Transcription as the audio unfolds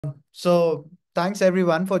So thanks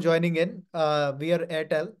everyone for joining in. We are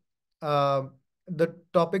Airtel. Uh, the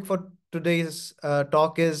topic for today's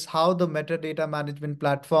talk is how the metadata management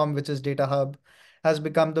platform, which is DataHub, has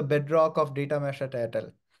become the bedrock of data mesh at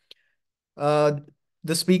Airtel. Uh,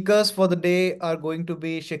 the speakers for the day are going to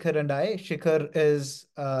be Shikhar and I. Shikhar is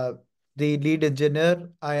the lead engineer.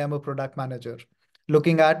 I am a product manager,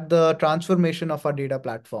 looking at the transformation of our data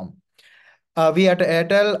platform. We at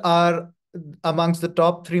Airtel are amongst the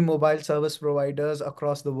top three mobile service providers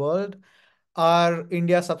across the world. Our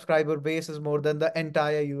India subscriber base is more than the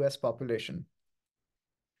entire US population.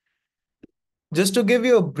 Just to give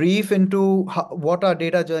you a brief into what our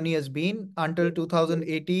data journey has been, until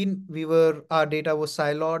 2018, our data was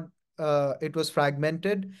siloed, it was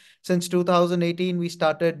fragmented. Since 2018, we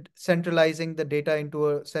started centralizing the data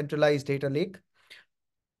into a centralized data lake.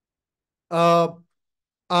 Our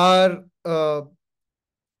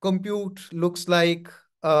compute looks like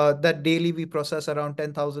that daily we process around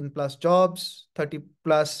 10,000 plus jobs, 30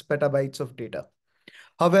 plus petabytes of data.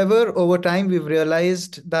 However, over time, we've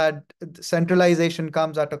realized that centralization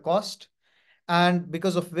comes at a cost, and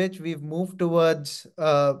because of which we've moved towards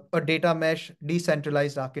a data mesh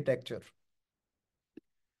decentralized architecture.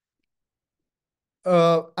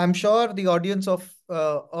 I'm sure the audience of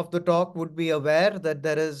the talk would be aware that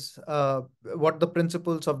there is what the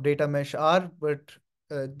principles of data mesh are, but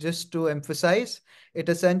just to emphasize, it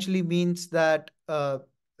essentially means that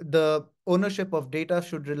the ownership of data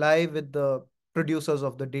should rely with the producers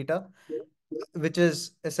of the data, which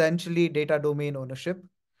is essentially data domain ownership.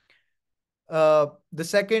 The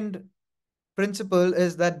second principle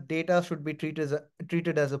is that data should be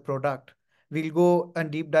treated as a product. We'll go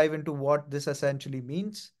and deep dive into what this essentially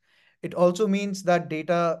means. It also means that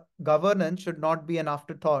data governance should not be an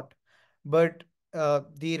afterthought, but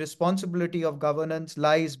the responsibility of governance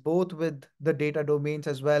lies both with the data domains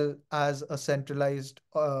as well as a centralized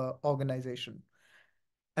organization.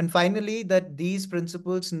 And finally, that these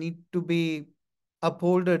principles need to be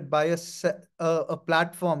upholded by a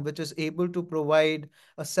platform which is able to provide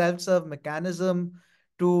a self-serve mechanism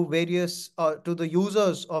to the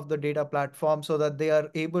users of the data platform so that they are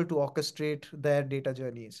able to orchestrate their data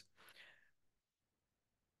journeys.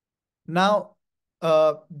 Now,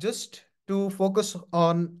 just to focus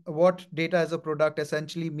on what data as a product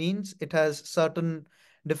essentially means, it has certain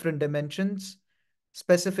different dimensions,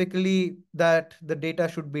 specifically that the data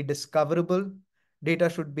should be discoverable, data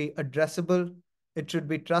should be addressable, it should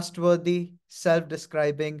be trustworthy,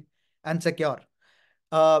 self-describing, and secure.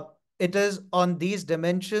 Uh, it is on these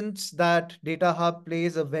dimensions that Data Hub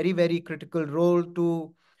plays a very, very critical role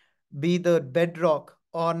to be the bedrock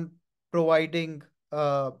on providing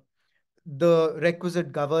the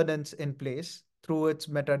requisite governance in place through its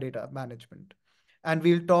metadata management. And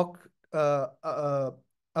we'll talk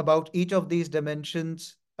about each of these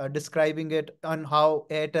dimensions, describing it on how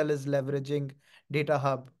Airtel is leveraging Data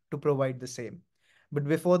Hub to provide the same. But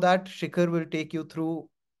before that, Shikhar will take you through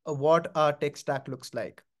what our tech stack looks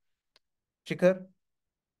like. Shikhar?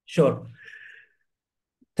 Sure.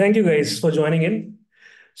 Thank you guys for joining in.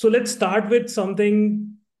 So let's start with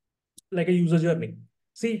something like a user journey.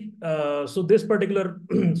 See, so this particular,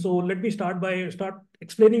 so let me start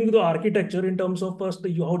explaining the architecture in terms of first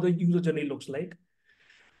how the user journey looks like.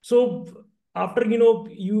 So after,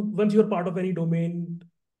 once you're part of any domain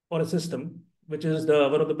or a system, which is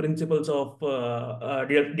one of the principles of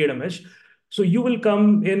data mesh. So you will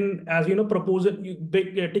come in as,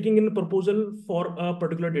 taking in a proposal for a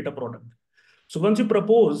particular data product. So once you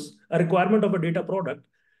propose a requirement of a data product,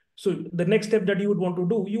 so the next step that you would want to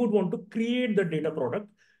do, you would want to create the data product.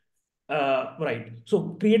 Right.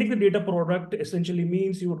 So creating the data product essentially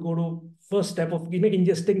means you would go to first step of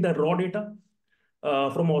ingesting the raw data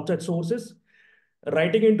from outside sources,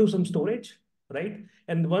 writing into some storage, right?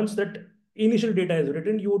 And once that initial data is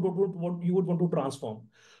written, you would want to transform.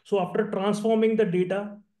 So after transforming the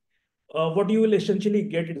data, what you will essentially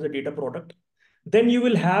get is a data product. Then you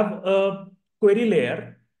will have a query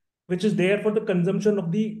layer, which is there for the consumption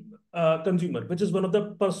of the consumer, which is one of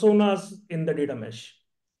the personas in the data mesh.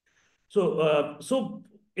 So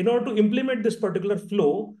in order to implement this particular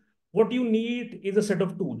flow, what you need is a set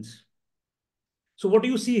of tools. So what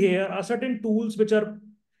you see here are certain tools which are,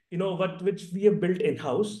 which we have built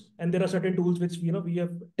in-house, and there are certain tools which, we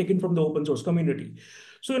have taken from the open source community.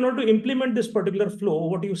 So in order to implement this particular flow,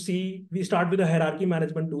 what you see, we start with a hierarchy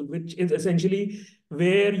management tool, which is essentially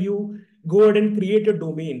where you go ahead and create your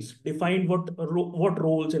domains, define what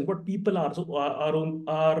roles and what people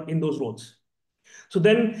are in those roles. So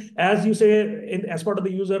then, as you say, as part of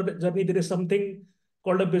the user journey, there is something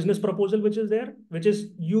called a business proposal, which is there, which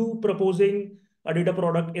is you proposing a data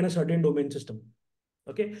product in a certain domain system.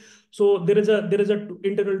 Okay, so there is a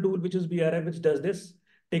internal tool which is BRF, which does this,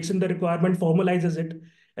 takes in the requirement, formalizes it,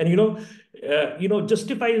 and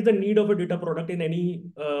justifies the need of a data product in any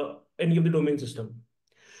of the domain system.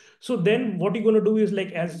 So then what you're going to do is,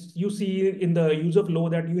 like, as you see in the user flow,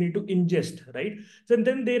 that you need to ingest, right? So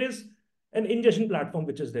then there is an ingestion platform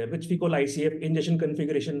which is there, which we call ICF, ingestion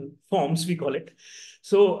configuration forms, we call it.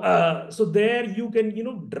 So there you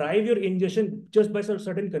can, drive your ingestion just by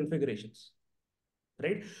certain configurations,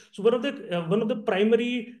 right? So one of the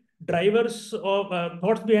primary drivers of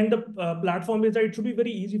thoughts behind the platform is that it should be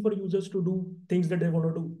very easy for users to do things that they want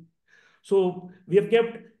to do. So we have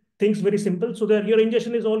kept things very simple so that your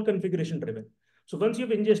ingestion is all configuration driven. So once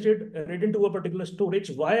you've ingested right into a particular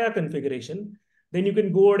storage via configuration, then you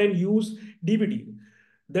can go ahead and use DBT.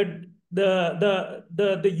 That the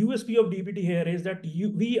USP of DBT here is that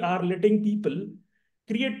we are letting people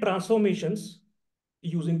create transformations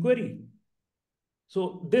using query.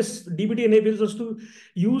 So this DBT enables us to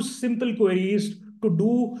use simple queries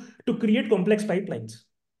to create complex pipelines,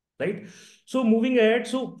 right? So moving ahead,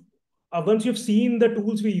 once you've seen the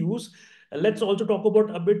tools we use, let's also talk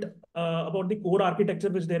about a bit about the core architecture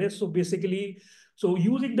which there is. So basically,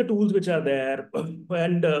 using the tools which are there,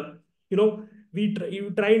 and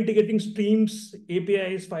you try integrating streams,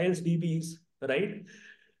 APIs, files, DBs, right?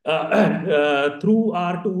 Through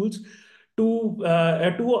our tools to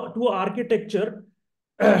architecture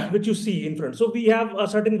which you see in front. So we have a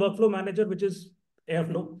certain workflow manager, which is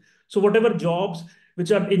Airflow. So whatever jobs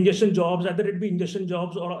which are ingestion jobs, either it be ingestion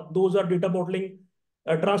jobs or those are data modeling,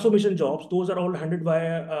 transformation jobs, those are all handled by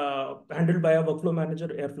a workflow manager,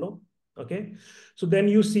 Airflow. Okay, so then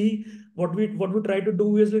you see what we try to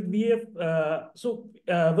do is, like, we have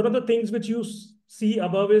one of the things which you see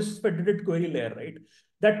above is federated query layer, right?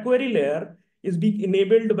 That query layer is being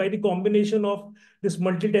enabled by the combination of this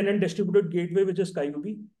multi-tenant distributed gateway, which is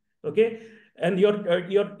Kyubi, okay, and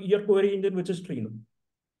your query engine, which is Trino,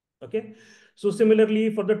 okay. So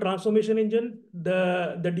similarly, for the transformation engine,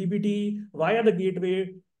 the DBT via the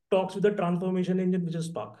gateway talks with the transformation engine, which is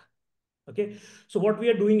Spark, okay. So what we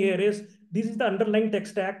are doing here is, this is the underlying tech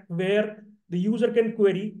stack where the user can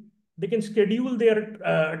query, they can schedule their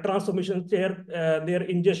transformations, their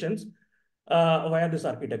ingestions via this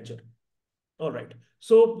architecture. All right.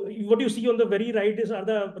 So what you see on the very right are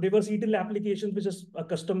the reverse ETL applications, which is a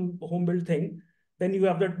custom home built thing. Then you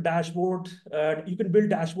have the dashboard. You can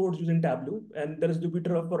build dashboards using Tableau, and there is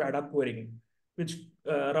Jupyter for ad hoc querying, which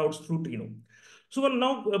routes through Trino. So we're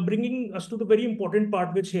now bringing us to the very important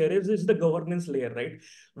part, which here is the governance layer, right?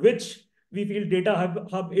 Which we feel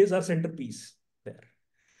DataHub is our centerpiece there.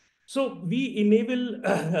 So we enable,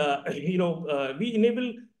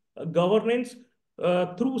 governance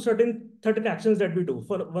through certain actions that we do.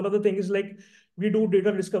 For one of the things, like, we do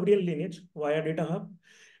data discovery and lineage via DataHub.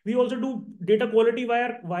 We also do data quality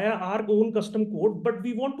via our own custom code, but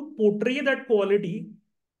we want to portray that quality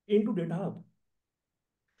into DataHub.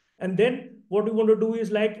 And then what we want to do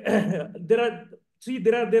is, like, there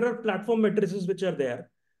are platform matrices which are there.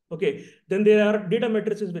 Okay, then there are data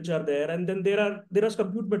matrices which are there, and then there are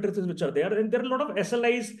compute matrices which are there, and there are a lot of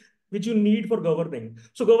SLIs which you need for governing.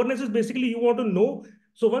 So governance is basically, you want to know.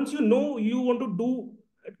 So once you know, you want to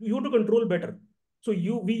control better. So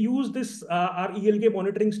we use this our ELK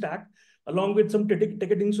monitoring stack along with some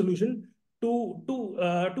ticketing solution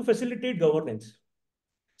to facilitate governance.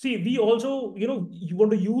 See, we also, you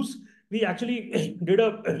want to use, we actually did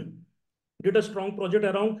a strong project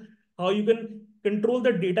around how you can control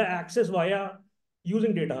the data access via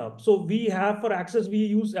using DataHub. So we have, for access, we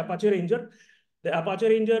use Apache Ranger. The Apache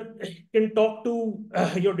Ranger can talk to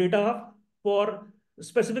your DataHub for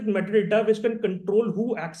specific metadata, which can control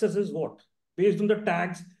who accesses what based on the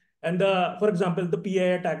tags and for example, the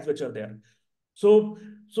PII tags which are there. So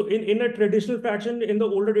in a traditional fashion, in the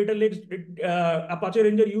older data lakes, Apache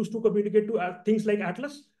Ranger used to communicate to things like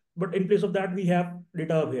Atlas, but in place of that, we have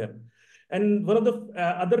DataHub here. And one of the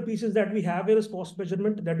other pieces that we have here is cost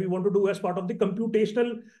measurement that we want to do as part of the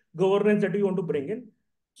computational governance that we want to bring in.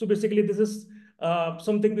 So basically, this is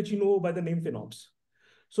something which you know by the name FinOps.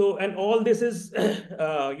 So, and all this is,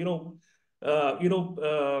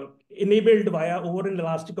 enabled via over an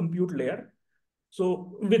elastic compute layer.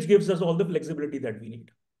 So, which gives us all the flexibility that we need.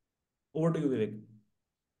 Over to you, Vivek.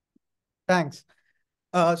 Thanks.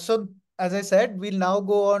 So as I said, we'll now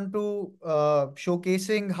go on to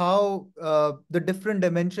showcasing how the different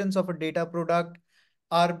dimensions of a data product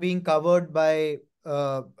are being covered by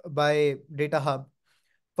DataHub.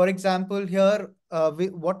 For example, here,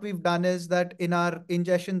 what we've done is that in our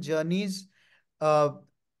ingestion journeys,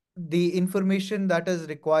 the information that is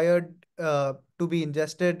required to be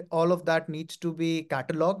ingested, all of that needs to be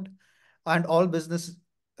cataloged, and all business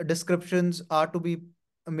descriptions are to be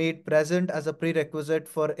made present as a prerequisite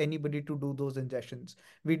for anybody to do those ingestions.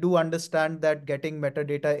 We do understand that getting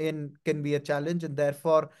metadata in can be a challenge, and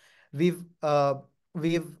therefore we've uh,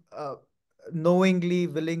 we've knowingly,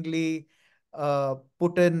 willingly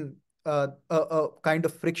put in a kind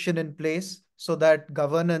of friction in place so that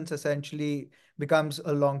governance essentially becomes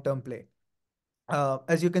a long-term play.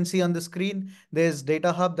 As you can see on the screen, there's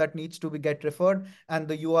DataHub that needs to be get referred, and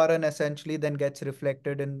the URN essentially then gets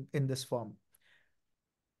reflected in this form.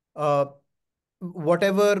 Uh,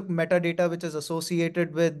 Whatever metadata which is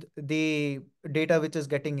associated with the data which is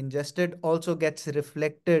getting ingested also gets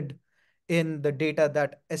reflected in the data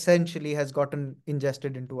that essentially has gotten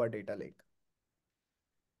ingested into our data lake.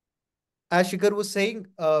 As Shikhar was saying,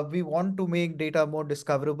 we want to make data more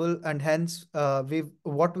discoverable, and hence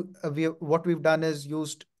what we've done is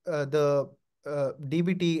used the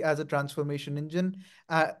DBT as a transformation engine,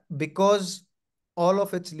 because all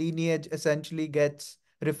of its lineage essentially gets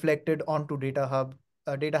reflected onto DataHub.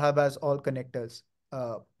 DataHub has all connectors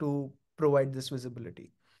to provide this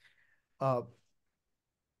visibility. Uh,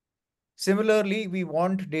 Similarly, we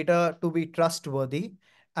want data to be trustworthy,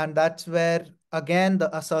 and that's where, again,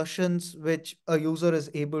 the assertions which a user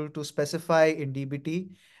is able to specify in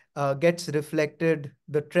DBT gets reflected,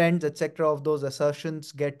 the trends, etc., of those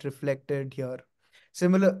assertions get reflected here.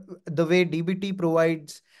 Similar, the way DBT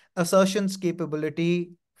provides assertions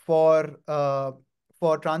capability for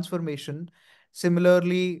transformation,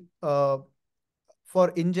 similarly, for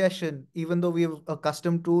ingestion, even though we have a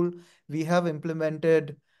custom tool, we have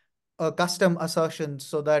implemented custom assertions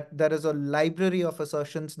so that there is a library of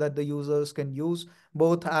assertions that the users can use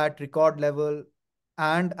both at record level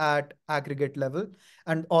and at aggregate level.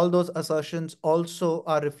 And all those assertions also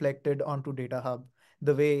are reflected onto DataHub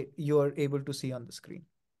the way you are able to see on the screen.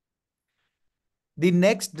 The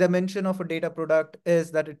next dimension of a data product is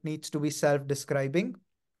that it needs to be self-describing.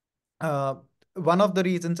 Uh, One of the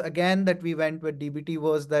reasons, again, that we went with DBT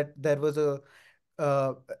was that there was uh,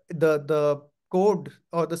 the code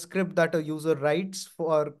or the script that a user writes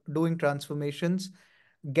for doing transformations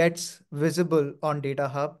gets visible on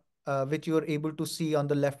DataHub, which you are able to see on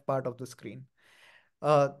the left part of the screen.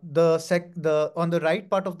 The on the right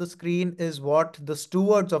part of the screen is what the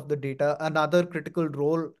stewards of the data, another critical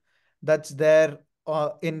role that's there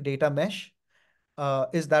in DataMesh,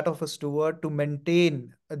 is that of a steward to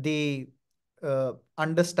maintain the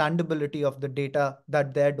understandability of the data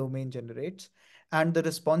that their domain generates, and the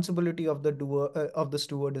responsibility of the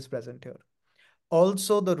steward is present here.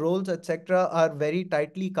 Also, the roles, etc., are very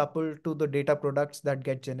tightly coupled to the data products that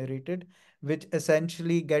get generated, which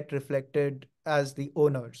essentially get reflected as the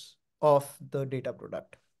owners of the data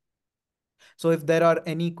product. So if there are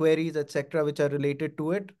any queries, etc., which are related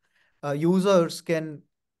to it, users can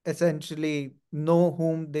essentially know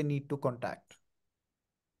whom they need to contact.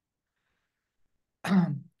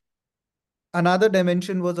 Another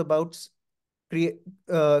dimension was about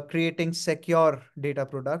creating secure data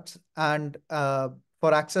products. And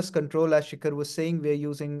for access control, as Shikhar was saying,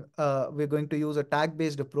 we're going to use a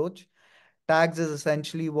tag-based approach. Tags is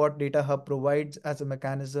essentially what DataHub provides as a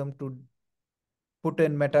mechanism to put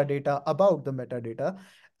in metadata about the metadata.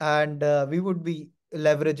 And we would be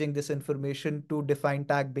leveraging this information to define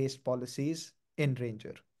tag-based policies in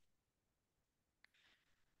Ranger.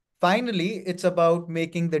 Finally, it's about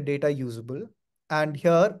making the data usable. And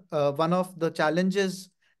here, one of the challenges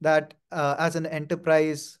that as an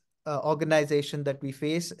enterprise organization that we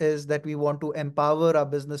face is that we want to empower our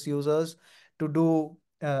business users to do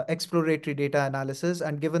exploratory data analysis.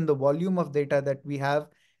 And given the volume of data that we have,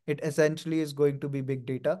 it essentially is going to be big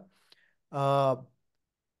data. Uh,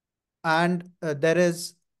 and there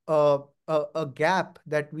is a gap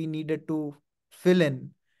that we needed to fill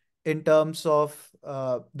in terms of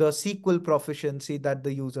the SQL proficiency that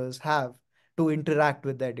the users have to interact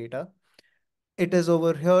with their data. It is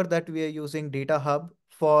over here that we are using DataHub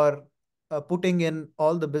for putting in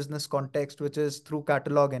all the business context, which is through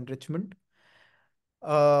catalog enrichment.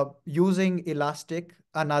 Using Elastic,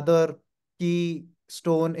 another key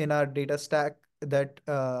stone in our data stack that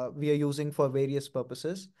we are using for various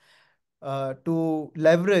purposes, to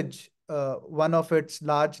leverage one of its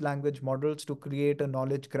large language models to create a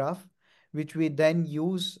knowledge graph, which we then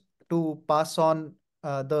use to pass on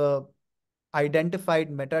the identified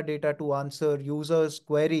metadata to answer users'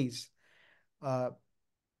 queries uh,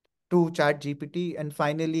 to ChatGPT, and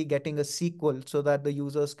finally getting a SQL so that the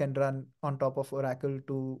users can run on top of Oracle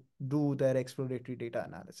to do their exploratory data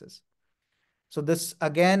analysis. So this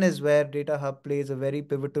again is where DataHub plays a very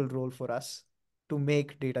pivotal role for us to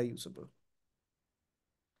make data usable.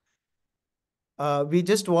 We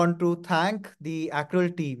just want to thank the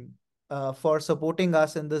Acryl team for supporting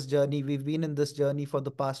us in this journey. We've been in this journey for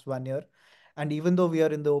the past 1 year. And even though we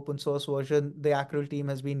are in the open source version, the Acryl team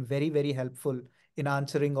has been very, very helpful in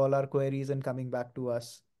answering all our queries and coming back to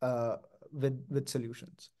us with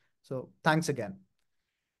solutions. So thanks again.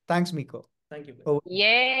 Thanks, Miko. Thank you.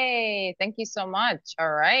 Yay. Thank you so much.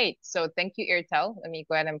 All right. So thank you, Airtel. Let me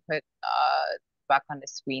go ahead and put back on the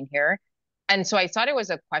screen here. And so I saw there was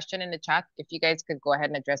a question in the chat. If you guys could go ahead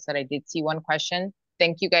and address that. I did see one question.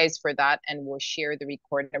 Thank you guys for that. And we'll share the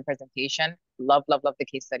recorded presentation. Love, love, love the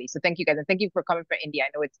case study. So thank you guys. And thank you for coming from India.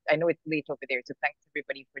 I know it's late over there. So thanks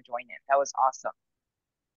everybody for joining. That was awesome.